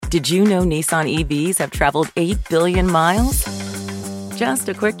Did you know Nissan EVs have traveled 8 billion miles? Just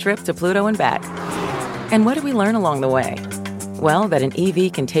a quick trip to Pluto and back. And what did we learn along the way? Well, that an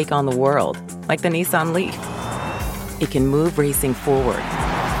EV can take on the world, like the Nissan Leaf. It can move racing forward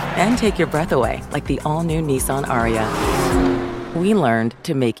and take your breath away, like the all-new Nissan Ariya. We learned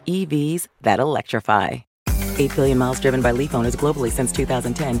to make EVs that electrify. 8 billion miles driven by Leaf owners globally since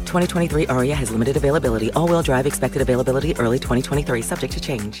 2010. 2023 Ariya has limited availability. All-wheel drive expected availability early 2023, subject to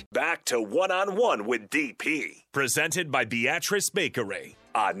change. Back to One-on-One with DP. Presented by Beatrice Bakery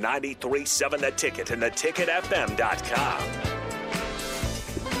on 93.7 The Ticket and theticketfm.com.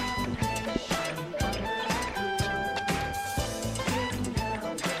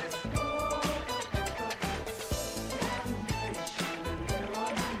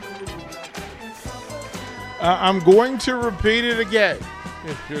 I'm going to repeat it again.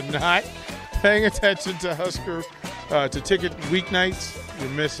 If you're not paying attention to Husker, to Ticket weeknights,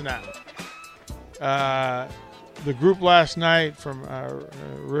 you're missing out. The group last night from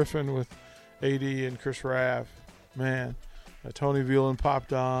riffing with AD and Chris Raff, man, Tony Veland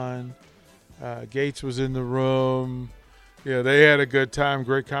popped on. Gates was in the room. Yeah, they had a good time,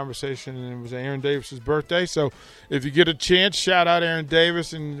 great conversation, and it was Aaron Davis's birthday. So if you get a chance, shout out Aaron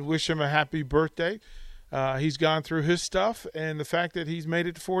Davis and wish him a happy birthday. He's gone through his stuff, and the fact that he's made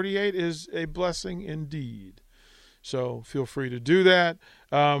it to 48 is a blessing indeed. So feel free to do that.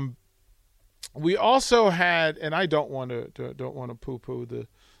 We also had, and I don't want to poo-poo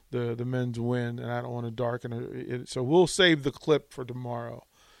the men's win, and I don't want to darken it. So we'll save the clip for tomorrow.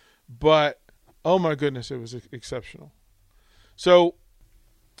 But oh my goodness, it was exceptional. So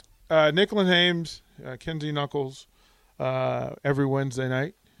Nicklin Hames, Kenzie Knuckles, every Wednesday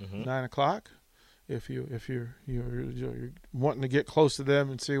night, 9:00. If you're wanting to get close to them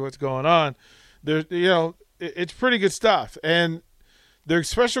and see what's going on, it's pretty good stuff. And their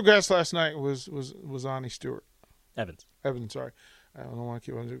special guest last night was Ani Stewart. Evans, sorry. I don't want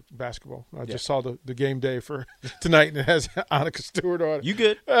to keep on basketball. I just saw the game day for tonight, and it has Annika Stewart on it. You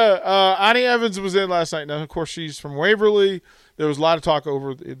good? Ani Evans was in last night. Now, of course, she's from Waverly. There was a lot of talk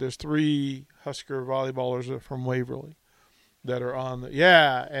over. There's 3 Husker volleyballers from Waverly that are on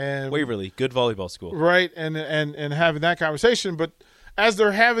and Waverly, good volleyball school, right? And having that conversation, but as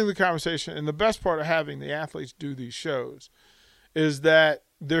they're having the conversation, and the best part of having the athletes do these shows is that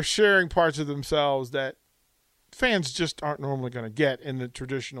they're sharing parts of themselves that fans just aren't normally going to get in the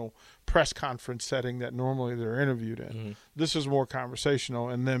traditional press conference setting that normally they're interviewed in. Mm-hmm. This is more conversational,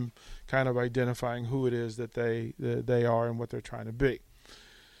 and them kind of identifying who it is that they are and what they're trying to be.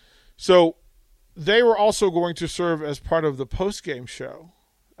 So they were also going to serve as part of the post-game show.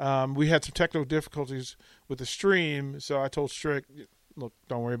 We had some technical difficulties with the stream, so I told Strick, look,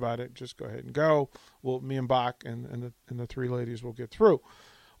 don't worry about it. Just go ahead and go. Me and Bach and the 3 ladies will get through.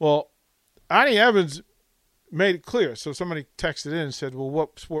 Well, Ani Evans made it clear. So somebody texted in and said, well,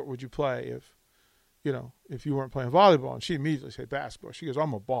 what sport would you play if you weren't playing volleyball? And she immediately said basketball. She goes,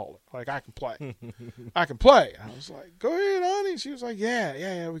 I'm a baller. Like, I can play. I can play. And I was like, go ahead, Ani. She was like,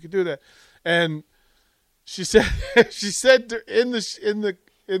 yeah, we could do that. And she said in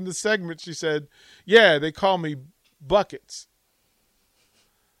the segment, she said, yeah, they call me Buckets.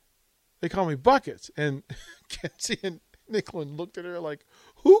 They call me Buckets. And Kenzie and Nicklin looked at her like,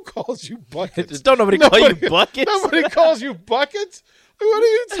 who calls you Buckets? Don't nobody call you Buckets? Nobody calls you Buckets? What are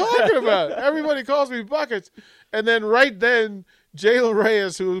you talking about? Everybody calls me Buckets. And then right then, Jalen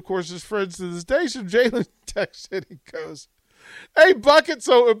Reyes, who of course is friends to the station, Jalen texted and goes, hey, Bucket.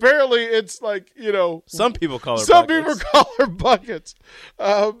 So apparently it's like, some people call her some Buckets. people call her Buckets.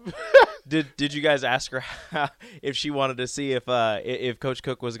 Did you guys ask her if she wanted to see if Coach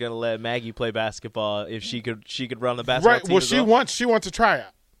Cook was going to let Maggie play basketball, if she could run the basketball team? Right. Well, she wants a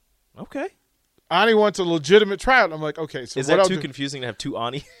tryout. Okay. Ani wants a legitimate tryout. I'm like, okay. So is that too confusing to have 2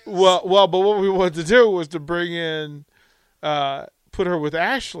 Ani? Well, but what we wanted to do was to bring in, put her with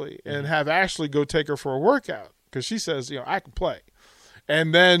Ashley and have Ashley go take her for a workout. Because she says, I can play.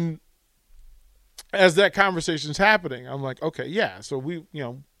 And then as that conversation's happening, I'm like, okay, yeah. So we,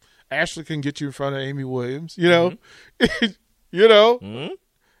 Ashley can get you in front of Amy Williams, Mm-hmm. Mm-hmm.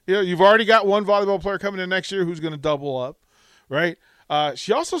 You've already got one volleyball player coming in next year who's going to double up, right?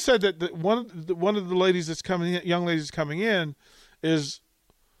 She also said that one of the ladies that's coming in, young ladies coming in, is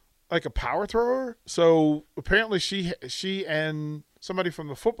like a power thrower. So apparently she and somebody from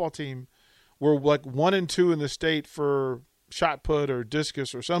the football team were like 1 and 2 in the state for shot put or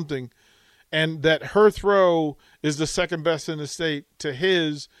discus or something, and that her throw is the second best in the state to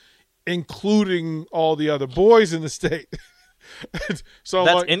his, including all the other boys in the state. So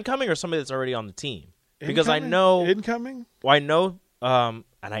that's incoming or somebody that's already on the team? Because I know incoming. Well, I know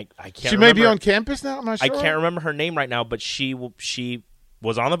and I can't. She may be on campus now. I'm not sure. I can't remember her name right now, but she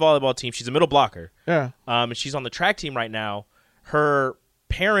was on the volleyball team. She's a middle blocker. Yeah. And she's on the track team right now. Her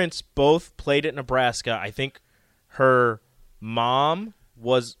parents both played at Nebraska. I think her mom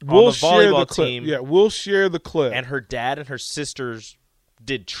was on the volleyball team. Yeah, we'll share the clip. And her dad and her sisters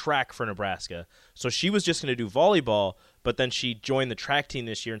did track for Nebraska. So she was just going to do volleyball, but then she joined the track team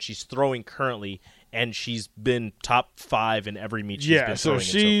this year, and she's throwing currently, and she's been top 5 in every meet she's been throwing in so far.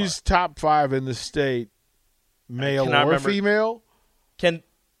 She's top 5 in the state, male or female.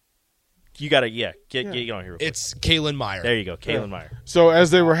 You got to, get on here. It's Kaylin Meyer. There you go, Kaylin Meyer. So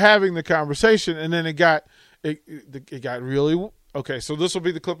as they were having the conversation, and then it got really – okay, so this will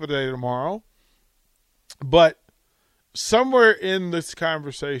be the clip of the day tomorrow. But somewhere in this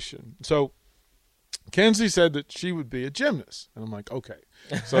conversation, so Kenzie said that she would be a gymnast. And I'm like, okay.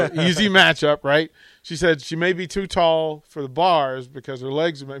 So easy matchup, right? She said she may be too tall for the bars because her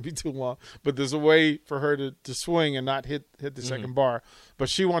legs might be too long, but there's a way for her to swing and not hit the second bar. But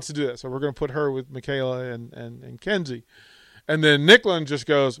she wants to do that. So we're going to put her with Michaela and Kenzie. And then Nicklin just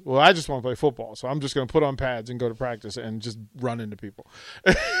goes, well, I just want to play football, so I'm just going to put on pads and go to practice and just run into people.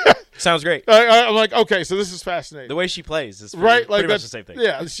 Sounds great. I'm like, okay, so this is fascinating. The way she plays is pretty much the same thing.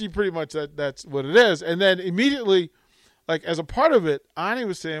 Yeah, she pretty much that's what it is. And then immediately, like as a part of it, Ani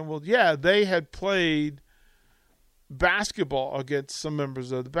was saying, well, yeah, they had played basketball against some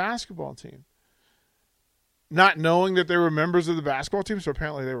members of the basketball team. Not knowing that they were members of the basketball team, so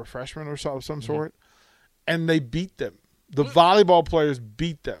apparently they were freshmen or some sort, and they beat them. The volleyball players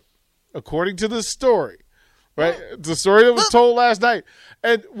beat them, according to the story, right? It's a story that was told last night.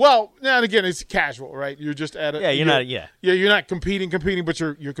 And, well, now and again, it's casual, right? You're just at a – you're not competing, but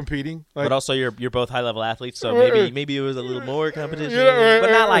you're competing. Like, but also you're both high-level athletes, so maybe it was a little more competition,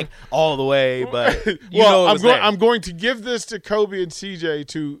 but not like all the way. But I'm going to give this to Kobe and CJ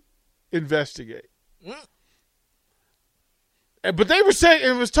to investigate. But they were saying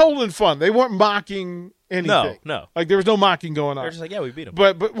it was told in fun. They weren't mocking anything. No. Like there was no mocking going on. They're just like, yeah, we beat them.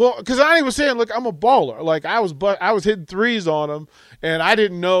 But because Ani was saying, look, I'm a baller. Like I was hitting threes on them, and I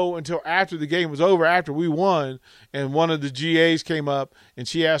didn't know until after the game was over, after we won, and one of the GAs came up and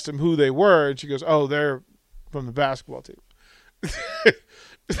she asked them who they were, and she goes, oh, they're from the basketball team.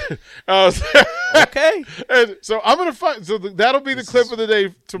 Okay. And so I'm gonna find. So that'll be the clip of the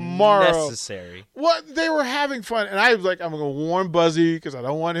day tomorrow. Necessary. What they were having fun, and I was like, I'm gonna warn Buzzy because I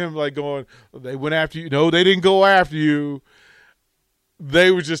don't want him like going. They went after you. No, they didn't go after you.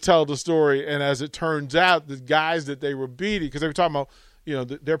 They would just tell the story, and as it turns out, the guys that they were beating, because they were talking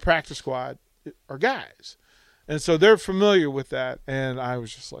about, their practice squad are guys, and so they're familiar with that. And I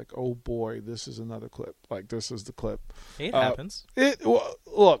was just like, oh boy, this is another clip. Like this is the clip. It happens.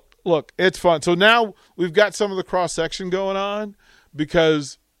 Look, it's fun. So now we've got some of the cross-section going on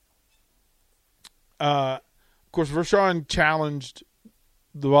because, of course, Vershawn challenged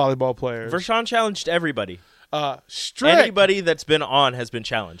the volleyball players. Vershawn challenged everybody. Strick, anybody that's been on has been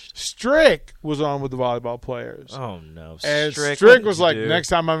challenged. Strick was on with the volleyball players. Oh, no. And Strick was like, next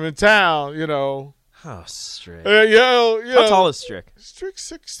time I'm in town, Oh, Strick. How tall is Strick?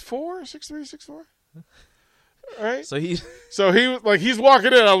 Strick's 6'4", 6'3", 6'4". Right. So he was like, he's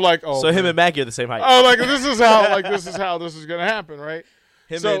walking in. I'm like, oh. So him and Maggie are the same height. Oh, like this is how this is gonna happen, right?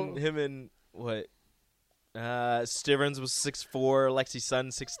 Him and what? Stivers was 6'4", Lexi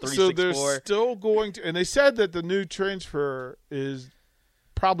Sun 6'3", 6'4". So they're still going to, and they said that the new transfer is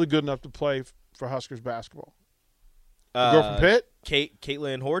probably good enough to play for Huskers basketball. The girl from Pitt,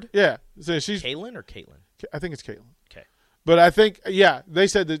 Caitlin Horde. Yeah, so she's Caitlin or Caitlin. I think it's Caitlin. Okay. But I think, they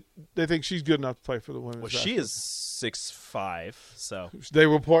said that they think she's good enough to play for the women's. Well, she is 6'5", so they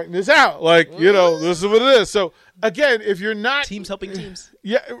were pointing this out, like this is what it is. So again, if you're not teams helping teams,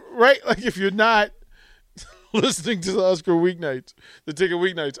 yeah, right. Like if you're not listening to the Husker Weeknights, the Ticket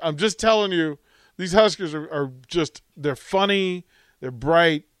Weeknights, I'm just telling you, these Huskers are just they're funny, they're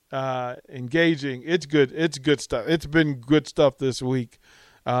bright, engaging. It's good. It's good stuff. It's been good stuff this week.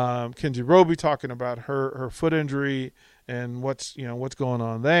 Kenzie Roby talking about her foot injury and what's going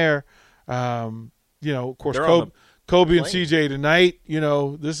on there. Of course, Kobe and CJ tonight.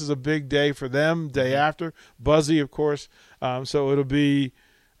 This is a big day for them. Day after Buzzy, of course. So it'll be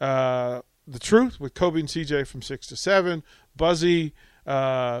The Truth with Kobe and CJ from 6 to 7. Buzzy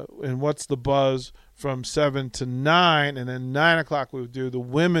and What's the Buzz from 7 to 9, and then 9 o'clock we'll do the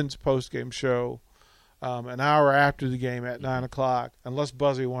women's postgame show. An hour after the game at 9 o'clock, unless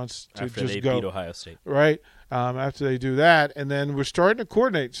Buzzy wants to after just they go. Beat Ohio State. Right? After they do that. And then we're starting to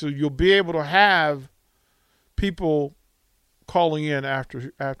coordinate. So you'll be able to have people calling in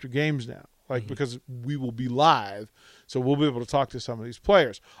after games now, because we will be live. So we'll be able to talk to some of these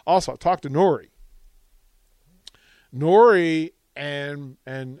players. Also, I talked to Nori. Nori and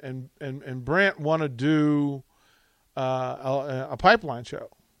Brant want to do a pipeline show.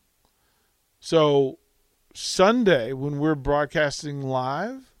 So Sunday, when we're broadcasting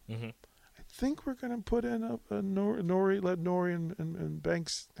live, I think we're going to put in a Nori, let Nori and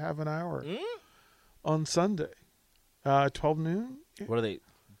Banks have an hour on Sunday, 12 noon. What are they?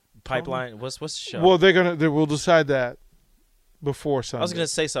 Pipeline? What's the show? Well, we'll decide that before Sunday. I was going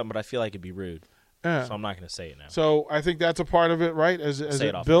to say something, but I feel like it'd be rude. Yeah. So I'm not going to say it now. So I think that's a part of it, right? As say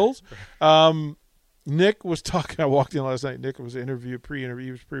it it builds. Nick was talking. I walked in last night. Nick was pre-interview.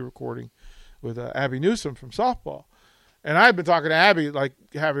 He was pre-recording with Abby Newsome from softball, and I had been talking to Abby, like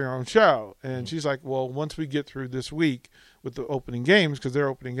having her own show, and she's like, "Well, once we get through this week with the opening games, because their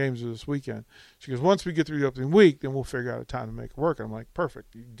opening games are this weekend," she goes, "Once we get through the opening week, then we'll figure out a time to make it work." And I'm like,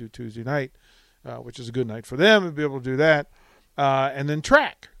 "Perfect. You can do Tuesday night, which is a good night for them, and be able to do that, and then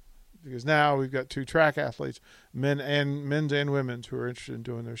track." Because now we've got 2 track athletes, men's and women's, who are interested in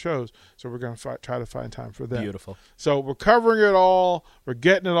doing their shows. So we're going to try to find time for them. Beautiful. So we're covering it all. We're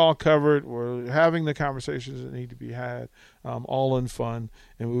getting it all covered. We're having the conversations that need to be had, all in fun.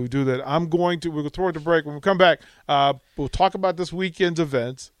 And we'll do that. We'll throw it to break. When we come back, we'll talk about this weekend's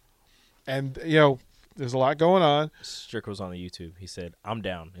events. And, there's a lot going on. Strick was on the YouTube. He said, "I'm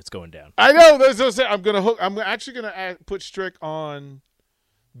down. It's going down." I know. I'm actually going to put Strick on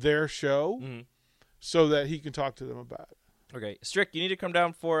their show so that he can talk to them about it. Okay. Strick, you need to come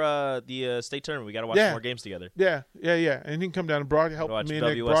down for the state tournament. We got to watch more games together. Yeah. And he can come down and help me and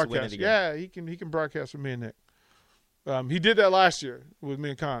Nick broadcast. Yeah, he can broadcast with me and Nick. He did that last year with me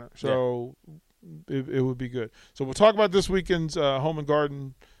and Connor, so it would be good. So we'll talk about this weekend's Home and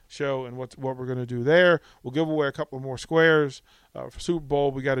Garden show and what we're going to do there. We'll give away a couple more squares for Super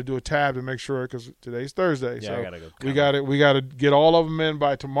Bowl. We got to do a tab to make sure, because today's Thursday. Yeah, so I gotta go. We got to get all of them in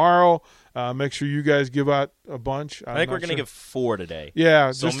by tomorrow. Make sure you guys give out a bunch. I think we're going to give 4 today.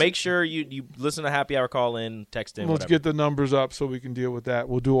 Yeah. So make sure you listen to Happy Hour, call in, text in. Let's get the numbers up so we can deal with that.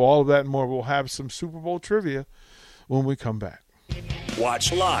 We'll do all of that and more. We'll have some Super Bowl trivia when we come back.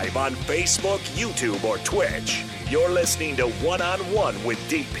 Watch live on Facebook, YouTube, or Twitch. You're listening to One-on-One with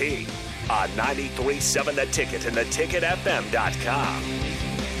DP on 93.7 The Ticket and theticketfm.com.